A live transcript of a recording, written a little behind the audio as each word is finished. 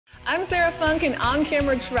I'm Sarah Funk, an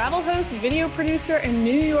on-camera travel host, video producer, and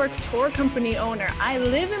New York tour company owner. I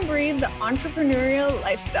live and breathe the entrepreneurial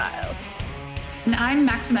lifestyle. And I'm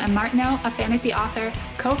Maxima M. Martineau, a fantasy author,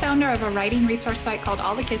 co-founder of a writing resource site called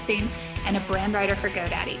All the Kissing, and a brand writer for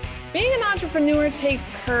GoDaddy. Being an entrepreneur takes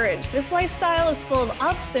courage. This lifestyle is full of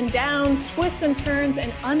ups and downs, twists and turns,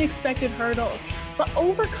 and unexpected hurdles. But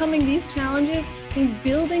overcoming these challenges means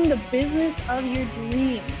building the business of your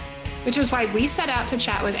dreams. Which is why we set out to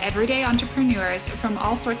chat with everyday entrepreneurs from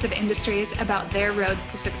all sorts of industries about their roads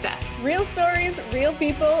to success. Real stories, real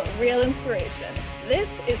people, real inspiration.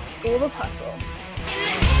 This is School of Hustle.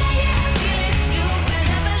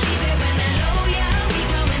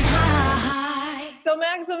 So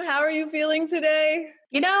Maxim, how are you feeling today?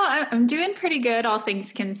 You know, I'm doing pretty good, all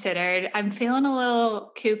things considered. I'm feeling a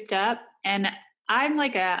little cooped up, and I'm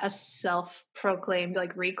like a self-proclaimed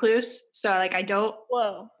like recluse. So like I don't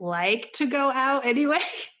like to go out anyway.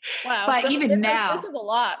 Wow. But so even this now, is a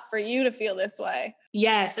lot for you to feel this way.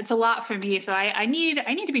 Yes, it's a lot for me. So I need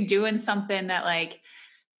to be doing something that like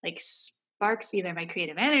sparks either my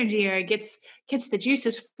creative energy or gets the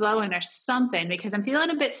juices flowing or something, because I'm feeling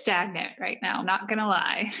a bit stagnant right now. I'm not gonna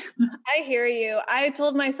lie. I hear you. I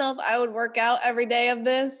told myself I would work out every day of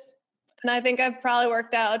this. And I think I've probably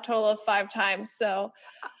worked out a total of 5 times. So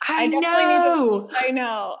I know. I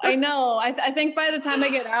know. I think by the time I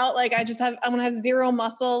get out, like I'm going to have zero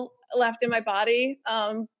muscle left in my body.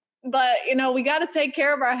 But you know, we got to take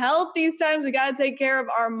care of our health these times. We got to take care of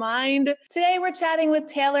our mind. Today, we're chatting with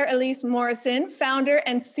Taylor Elyse Morrison, founder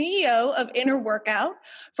and CEO of Inner Workout.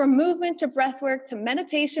 From movement to breathwork to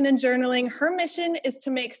meditation and journaling, her mission is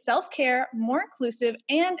to make self-care more inclusive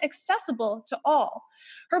and accessible to all.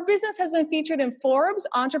 Her business has been featured in Forbes,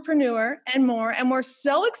 Entrepreneur, and more. And we're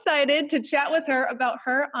so excited to chat with her about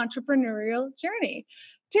her entrepreneurial journey.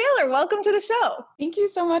 Taylor, welcome to the show. Thank you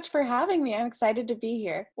so much for having me. I'm excited to be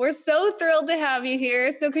here. We're so thrilled to have you here.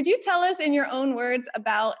 So could you tell us in your own words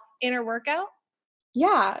about Inner Workout?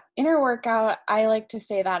 Yeah, Inner Workout, I like to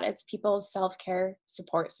say that it's people's self-care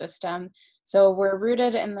support system. So we're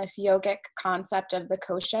rooted in this yogic concept of the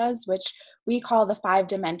koshas, which we call the 5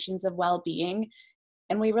 dimensions of well-being.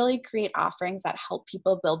 And we really create offerings that help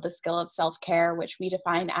people build the skill of self-care, which we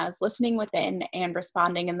define as listening within and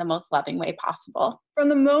responding in the most loving way possible. From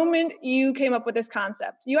the moment you came up with this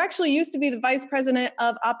concept, you actually used to be the vice president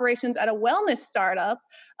of operations at a wellness startup.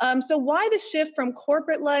 So why the shift from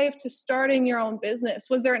corporate life to starting your own business?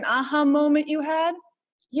 Was there an aha moment you had?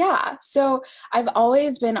 Yeah, so I've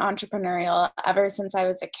always been entrepreneurial. Ever since I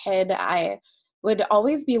was a kid, I would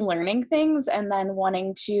always be learning things and then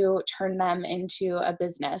wanting to turn them into a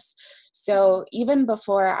business. So even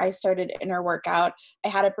before I started Inner Workout, I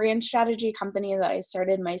had a brand strategy company that I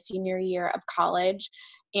started my senior year of college.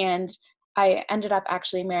 And I ended up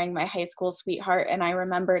actually marrying my high school sweetheart. And I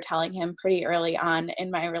remember telling him pretty early on in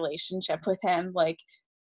my relationship with him, like,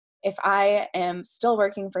 if I am still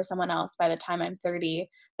working for someone else by the time I'm 30,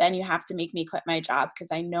 then you have to make me quit my job because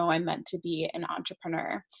I know I'm meant to be an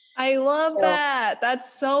entrepreneur. I love that.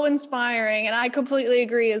 That's so inspiring. And I completely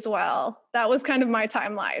agree as well. That was kind of my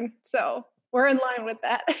timeline. So we're in line with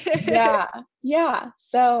that. Yeah.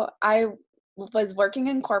 So I was working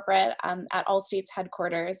in corporate at Allstate's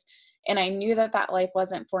headquarters, and I knew that life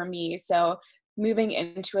wasn't for me. So moving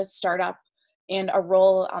into a startup and a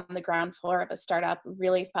role on the ground floor of a startup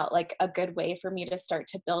really felt like a good way for me to start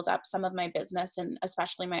to build up some of my business and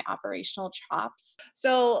especially my operational chops.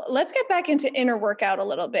 So let's get back into Inner Workout a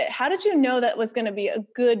little bit. How did you know that was going to be a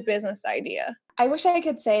good business idea? I wish I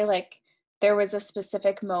could say like there was a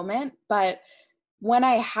specific moment, but when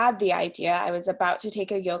I had the idea, I was about to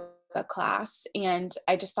take a yoga class and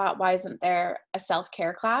I just thought, why isn't there a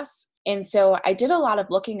self-care class? And so I did a lot of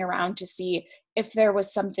looking around to see if there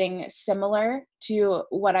was something similar to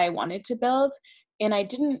what I wanted to build. And I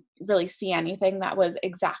didn't really see anything that was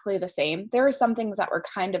exactly the same. There were some things that were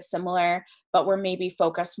kind of similar, but were maybe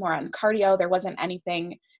focused more on cardio. There wasn't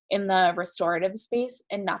anything in the restorative space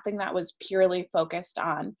and nothing that was purely focused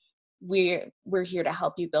on we're here to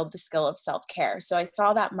help you build the skill of self-care. So I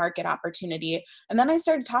saw that market opportunity. And then I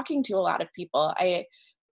started talking to a lot of people. I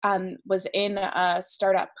was in a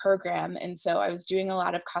startup program. And so I was doing a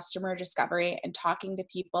lot of customer discovery and talking to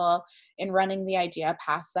people and running the idea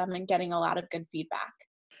past them and getting a lot of good feedback.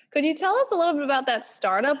 Could you tell us a little bit about that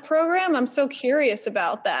startup program? I'm so curious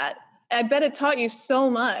about that. I bet it taught you so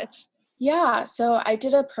much. Yeah. So I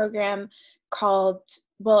did a program called,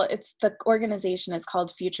 well, it's the organization is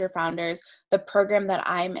called Future Founders. The program that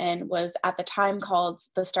I'm in was at the time called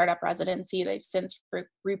the Startup Residency. They've since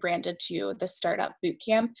rebranded to the Startup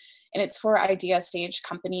Bootcamp, and it's for idea stage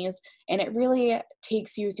companies. And it really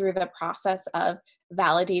takes you through the process of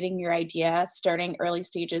validating your idea, starting early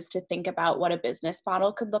stages to think about what a business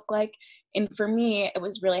model could look like. And for me, it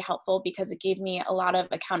was really helpful because it gave me a lot of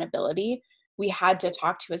accountability. We had to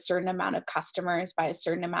talk to a certain amount of customers by a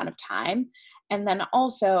certain amount of time. And then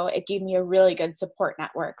also it gave me a really good support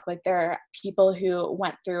network. Like there are people who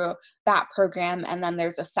went through that program, and then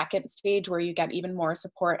there's a second stage where you get even more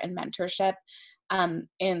support and mentorship.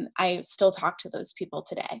 And I still talk to those people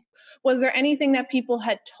today. Was there anything that people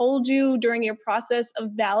had told you during your process of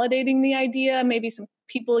validating the idea? Maybe some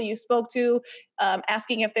people you spoke to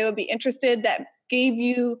asking if they would be interested that gave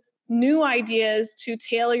you new ideas to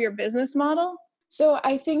tailor your business model? So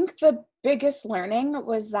I think the biggest learning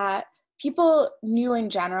was that people knew in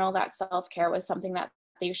general that self-care was something that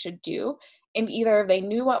they should do. And either they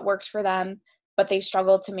knew what worked for them, but they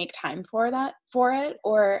struggled to make time for it,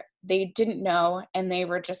 or they didn't know and they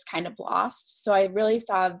were just kind of lost. So I really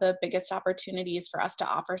saw the biggest opportunities for us to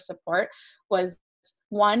offer support was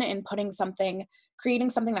one, in creating something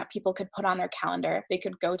that people could put on their calendar. They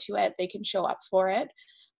could go to it, they can show up for it.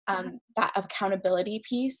 That accountability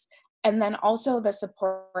piece, and then also the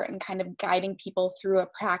support and kind of guiding people through a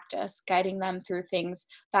practice, guiding them through things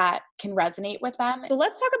that can resonate with them. So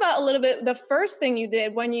let's talk about a little bit the first thing you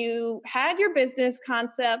did when you had your business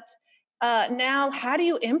concept. Now, how do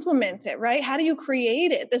you implement it, right? How do you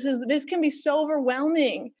create it? This can be so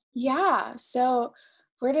overwhelming. Yeah. So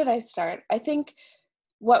where did I start? I think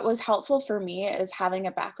what was helpful for me is having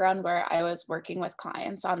a background where I was working with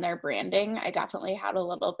clients on their branding. I definitely had a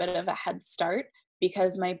little bit of a head start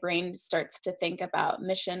because my brain starts to think about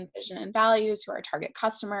mission, vision, and values, who our target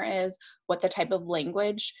customer is, what the type of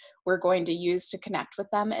language we're going to use to connect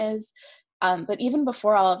with them is. But even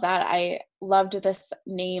before all of that, I loved this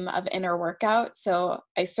name of Inner Workout. So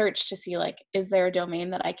I searched to see, like, is there a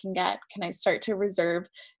domain that I can get? Can I start to reserve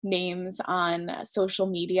names on social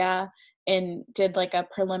media? And did like a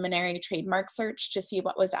preliminary trademark search to see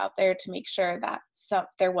what was out there to make sure that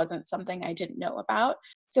there wasn't something I didn't know about.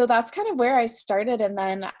 So that's kind of where I started. And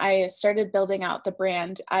then I started building out the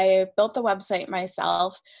brand. I built the website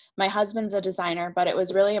myself. My husband's a designer, but it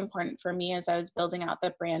was really important for me as I was building out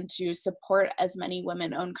the brand to support as many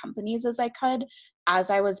women-owned companies as I could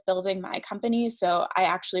as I was building my company. So I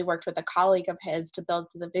actually worked with a colleague of his to build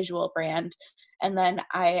the visual brand. And then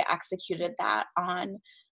I executed that on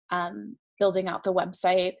building out the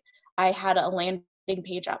website. I had a landing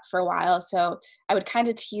page up for a while, so I would kind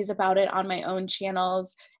of tease about it on my own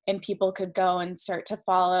channels, and people could go and start to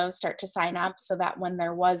follow, start to sign up, so that when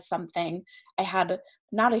there was something, I had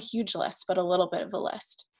not a huge list, but a little bit of a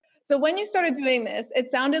list. So when you started doing this, it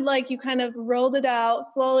sounded like you kind of rolled it out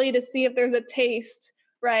slowly to see if there's a taste,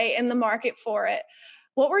 right, in the market for it.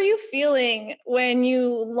 What were you feeling when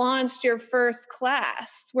you launched your first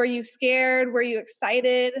class? Were you scared? Were you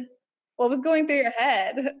excited? What was going through your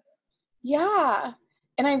head? Yeah.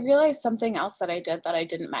 And I realized something else that I did that I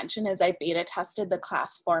didn't mention is I beta tested the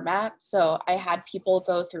class format. So I had people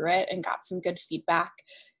go through it and got some good feedback,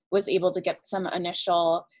 was able to get some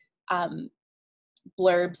initial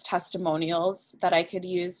blurbs, testimonials that I could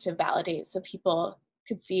use to validate so people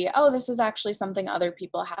could see, oh, this is actually something other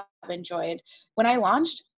people have enjoyed. When I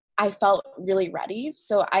launched, I felt really ready.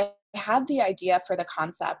 So I had the idea for the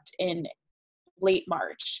concept in late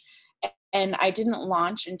March, and I didn't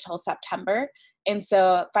launch until September. And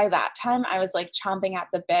so by that time, I was like chomping at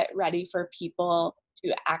the bit, ready for people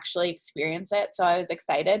to actually experience it. So I was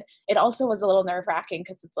excited. It also was a little nerve-wracking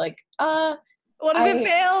because it's like, What if it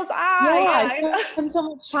fails? I spent so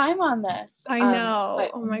much time on this. I know.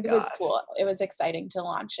 But Oh my it gosh. was cool. It was exciting to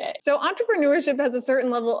launch it. So entrepreneurship has a certain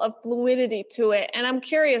level of fluidity to it. And I'm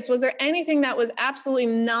curious, was there anything that was absolutely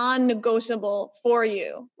non-negotiable for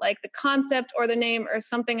you? Like the concept or the name or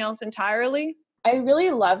something else entirely? I really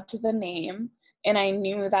loved the name, and I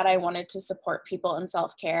knew that I wanted to support people in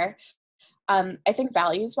self-care. I think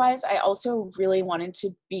values-wise, I also really wanted to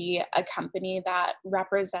be a company that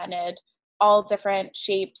represented all different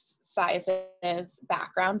shapes, sizes,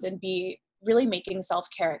 backgrounds, and be really making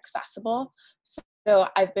self-care accessible. So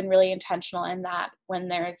I've been really intentional in that when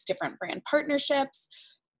there's different brand partnerships,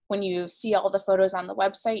 when you see all the photos on the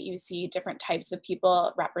website, you see different types of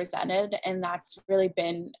people represented, and that's really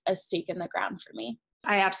been a stake in the ground for me.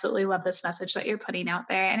 I absolutely love this message that you're putting out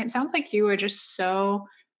there. And it sounds like you were just so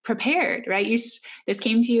prepared, right? This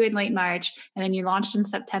came to you in late March and then you launched in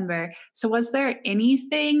September. So was there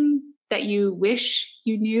anything that you wish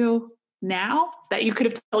you knew now that you could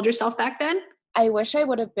have told yourself back then? I wish I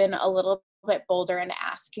would have been a little bit bolder in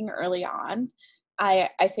asking early on. I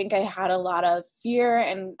think I had a lot of fear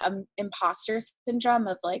and imposter syndrome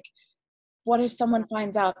of like, what if someone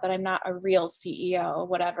finds out that I'm not a real CEO,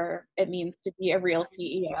 whatever it means to be a real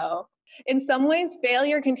CEO? In some ways,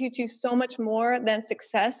 failure can teach you so much more than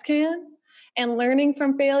success can. And learning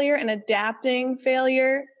from failure and adapting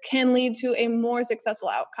failure can lead to a more successful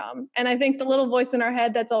outcome. And I think the little voice in our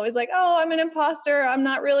head that's always like, oh, I'm an imposter, I'm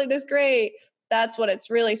not really this great. That's what it's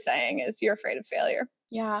really saying is you're afraid of failure.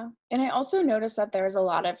 Yeah. And I also noticed that there was a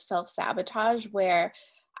lot of self-sabotage where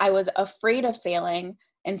I was afraid of failing.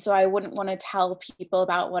 And so I wouldn't want to tell people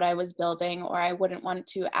about what I was building, or I wouldn't want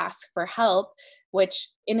to ask for help, which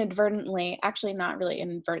inadvertently, actually not really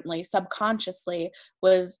inadvertently, subconsciously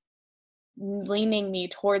was leaning me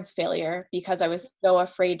towards failure because I was so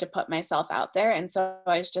afraid to put myself out there. And so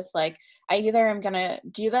I was just like, I either am going to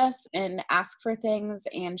do this and ask for things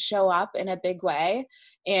and show up in a big way.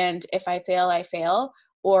 And if I fail, I fail,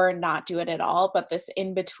 or not do it at all. But this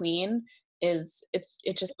in between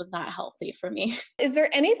it just was not healthy for me. Is there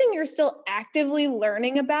anything you're still actively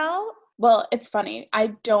learning about? Well, it's funny.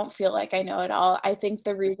 I don't feel like I know it all. I think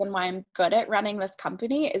the reason why I'm good at running this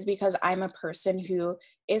company is because I'm a person who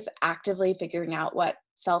is actively figuring out what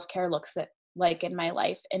self-care like in my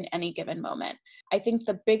life in any given moment. I think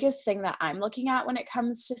the biggest thing that I'm looking at when it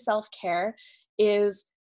comes to self-care is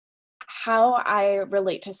how I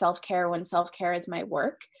relate to self-care when self-care is my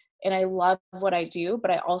work. And I love what I do,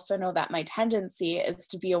 but I also know that my tendency is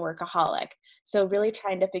to be a workaholic. So really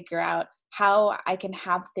trying to figure out how I can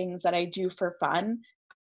have things that I do for fun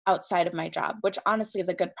outside of my job, which honestly is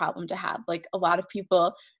a good problem to have. Like a lot of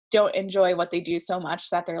people don't enjoy what they do so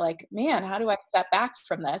much that they're like, man, how do I step back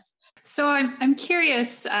from this? So I'm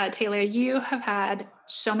curious, Taylor, you have had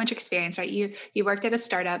so much experience, right? You worked at a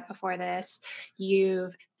startup before this.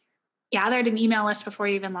 You've gathered an email list before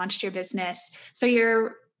you even launched your business. So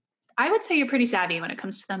I would say you're pretty savvy when it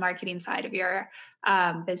comes to the marketing side of your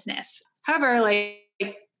business. However, like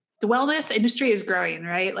the wellness industry is growing,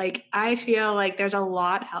 right? Like I feel like there's a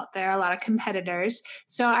lot out there, a lot of competitors.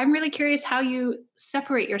 So I'm really curious how you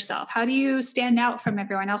separate yourself. How do you stand out from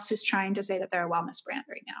everyone else who's trying to say that they're a wellness brand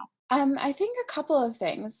right now? I think a couple of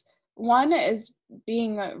things. One is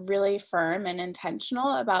being really firm and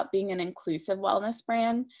intentional about being an inclusive wellness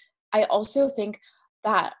brand. I also think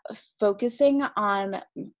that focusing on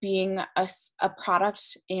being a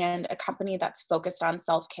product and a company that's focused on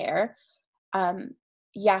self-care,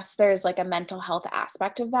 yes, there's like a mental health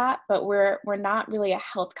aspect of that, but we're not really a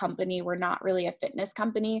health company. We're not really a fitness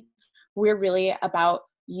company. We're really about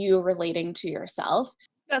you relating to yourself.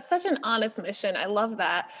 That's such an honest mission. I love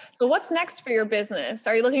that. So what's next for your business?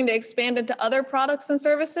 Are you looking to expand into other products and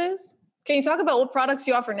services? Can you talk about what products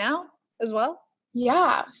you offer now as well?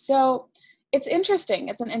 Yeah, so it's interesting.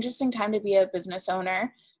 It's an interesting time to be a business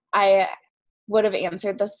owner. I would have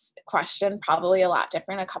answered this question probably a lot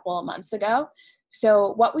different a couple of months ago.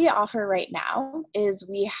 So what we offer right now is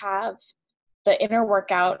we have the inner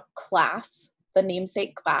workout class, the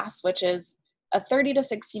namesake class, which is a 30 to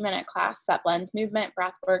 60-minute class that blends movement,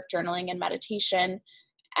 breathwork, journaling, and meditation.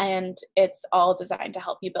 And it's all designed to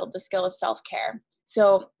help you build the skill of self-care.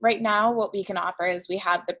 So right now, what we can offer is we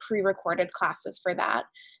have the pre-recorded classes for that.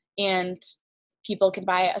 And people can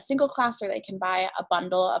buy a single class or they can buy a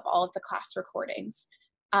bundle of all of the class recordings.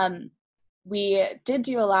 We did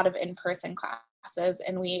do a lot of in-person classes,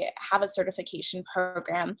 and we have a certification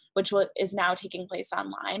program, which is now taking place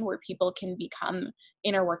online, where people can become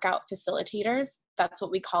inner workout facilitators. That's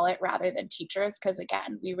what we call it, rather than teachers, because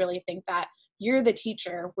again, we really think that you're the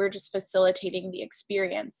teacher. We're just facilitating the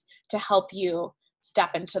experience to help you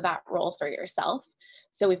step into that role for yourself.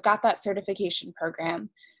 So we've got that certification program.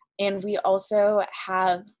 And we also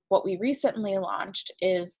have what we recently launched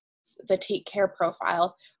is the Take Care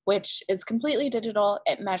profile, which is completely digital.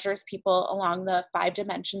 It measures people along the 5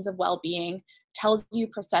 dimensions of well-being, tells you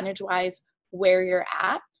percentage-wise where you're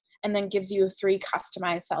at, and then gives you 3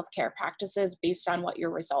 customized self-care practices based on what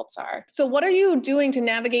your results are. So what are you doing to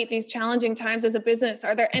navigate these challenging times as a business?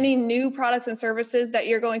 Are there any new products and services that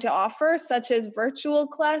you're going to offer, such as virtual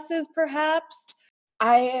classes, perhaps?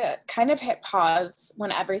 I kind of hit pause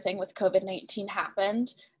when everything with COVID-19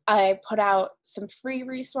 happened. I put out some free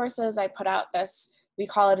resources. I put out this, we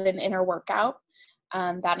call it an inner workout.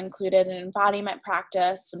 That included an embodiment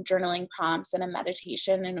practice, some journaling prompts, and a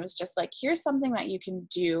meditation. And it was just like, here's something that you can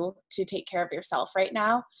do to take care of yourself right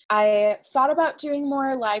now. I thought about doing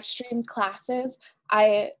more live streamed classes.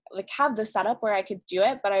 I have the setup where I could do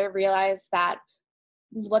it, but I realized that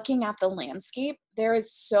looking at the landscape, there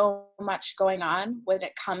is so much going on when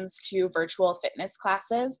it comes to virtual fitness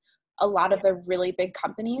classes. A lot of the really big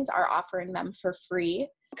companies are offering them for free.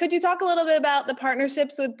 Could you talk a little bit about the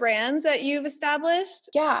partnerships with brands that you've established?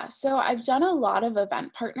 Yeah, so I've done a lot of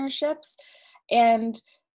event partnerships, and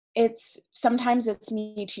sometimes it's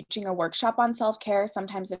me teaching a workshop on self-care,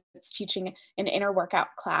 sometimes it's teaching an inner workout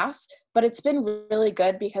class, but it's been really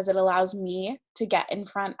good because it allows me to get in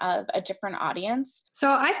front of a different audience.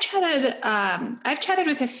 So I've chatted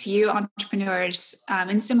with a few entrepreneurs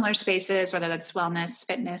in similar spaces, whether that's wellness,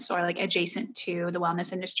 fitness, or like adjacent to the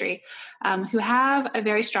wellness industry, who have a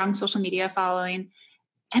very strong social media following,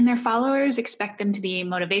 and their followers expect them to be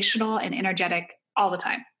motivational and energetic all the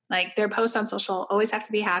time. Like their posts on social always have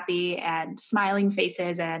to be happy and smiling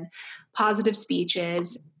faces and positive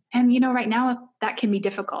speeches. And, right now that can be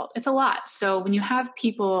difficult. It's a lot. So when you have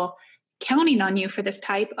people counting on you for this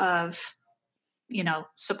type of,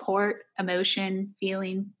 support, emotion,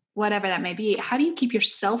 feeling, whatever that may be, how do you keep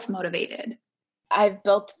yourself motivated? I've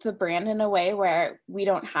built the brand in a way where we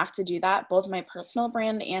don't have to do that, both my personal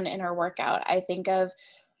brand and inner workout. I think of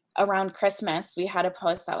around Christmas, we had a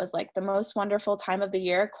post that was like the most wonderful time of the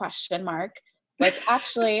year, ? Like,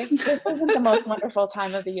 actually, this isn't the most wonderful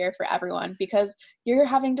time of the year for everyone, because you're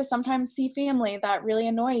having to sometimes see family that really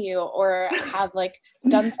annoy you or have like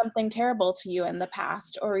done something terrible to you in the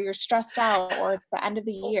past, or you're stressed out, or it's the end of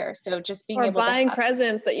the year. So just being able buying to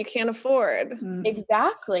presents that you can't afford.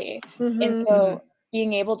 Exactly. Mm-hmm. And so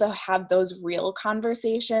being able to have those real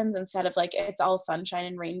conversations instead of like, it's all sunshine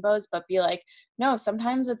and rainbows, but be like, no,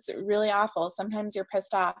 sometimes it's really awful. Sometimes you're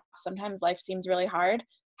pissed off. Sometimes life seems really hard.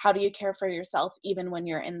 How do you care for yourself even when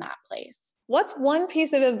you're in that place? What's one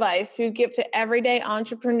piece of advice you'd give to everyday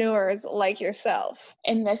entrepreneurs like yourself?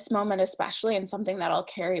 In this moment, especially, and something that I'll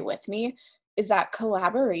carry with me, is that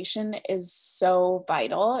collaboration is so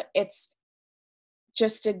vital. It's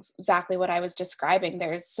just exactly what I was describing.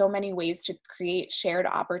 There's so many ways to create shared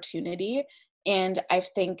opportunity. And I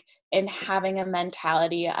think in having a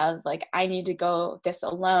mentality of like, I need to go this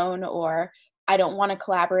alone, or I don't want to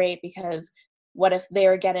collaborate because what if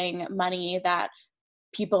they're getting money that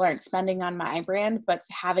people aren't spending on my brand, but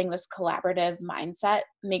having this collaborative mindset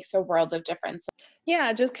makes a world of difference.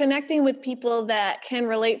 Yeah, just connecting with people that can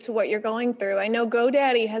relate to what you're going through. I know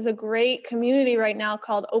GoDaddy has a great community right now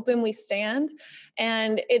called Open We Stand,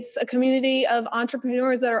 and it's a community of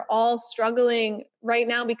entrepreneurs that are all struggling right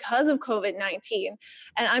now because of COVID-19.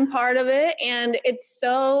 And I'm part of it, and it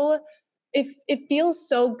feels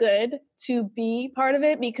so good to be part of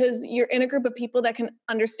it because you're in a group of people that can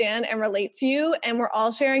understand and relate to you, and we're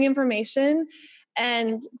all sharing information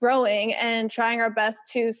and growing and trying our best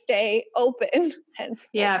to stay open.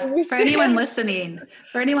 Yeah, for anyone listening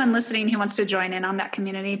who wants to join in on that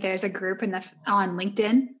community, there's a group on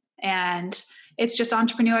LinkedIn, and it's just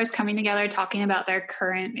entrepreneurs coming together, talking about their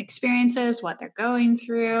current experiences, what they're going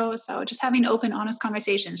through. So just having open, honest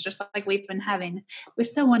conversations, just like we've been having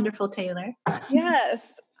with the wonderful Taylor.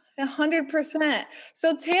 Yes, 100%.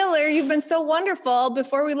 So Taylor, you've been so wonderful.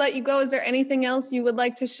 Before we let you go, is there anything else you would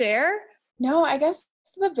like to share? No, I guess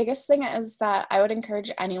the biggest thing is that I would encourage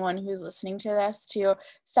anyone who's listening to this to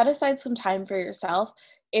set aside some time for yourself.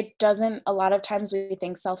 A lot of times we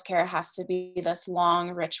think self-care has to be this long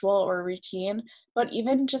ritual or routine, but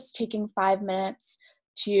even just taking 5 minutes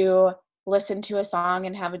to listen to a song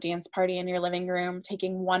and have a dance party in your living room,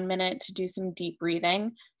 taking 1 minute to do some deep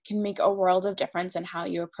breathing can make a world of difference in how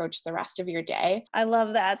you approach the rest of your day. I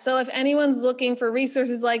love that. So if anyone's looking for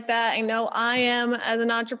resources like that, I know I am as an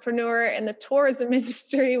entrepreneur in the tourism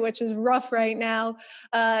industry, which is rough right now.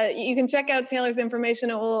 You can check out Taylor's information.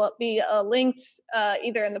 It will be linked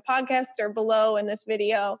either in the podcast or below in this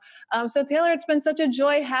video. So Taylor, it's been such a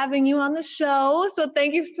joy having you on the show. So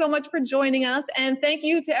thank you so much for joining us. And thank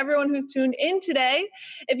you to everyone who's tuned in today.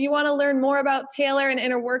 If you want to learn more about Taylor and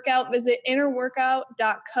Inner Workout, visit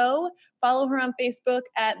innerworkout.co. Follow her on Facebook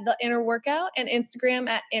at The Inner Workout and Instagram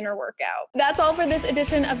at Inner Workout. That's all for this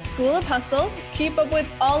edition of School of Hustle. Keep up with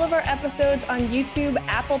all of our episodes on YouTube,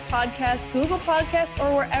 Apple Podcasts, Google Podcasts,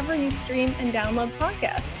 or wherever you stream and download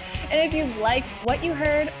podcasts. And if you like what you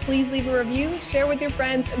heard, please leave a review, share with your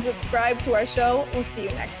friends, and subscribe to our show. We'll see you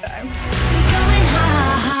next time.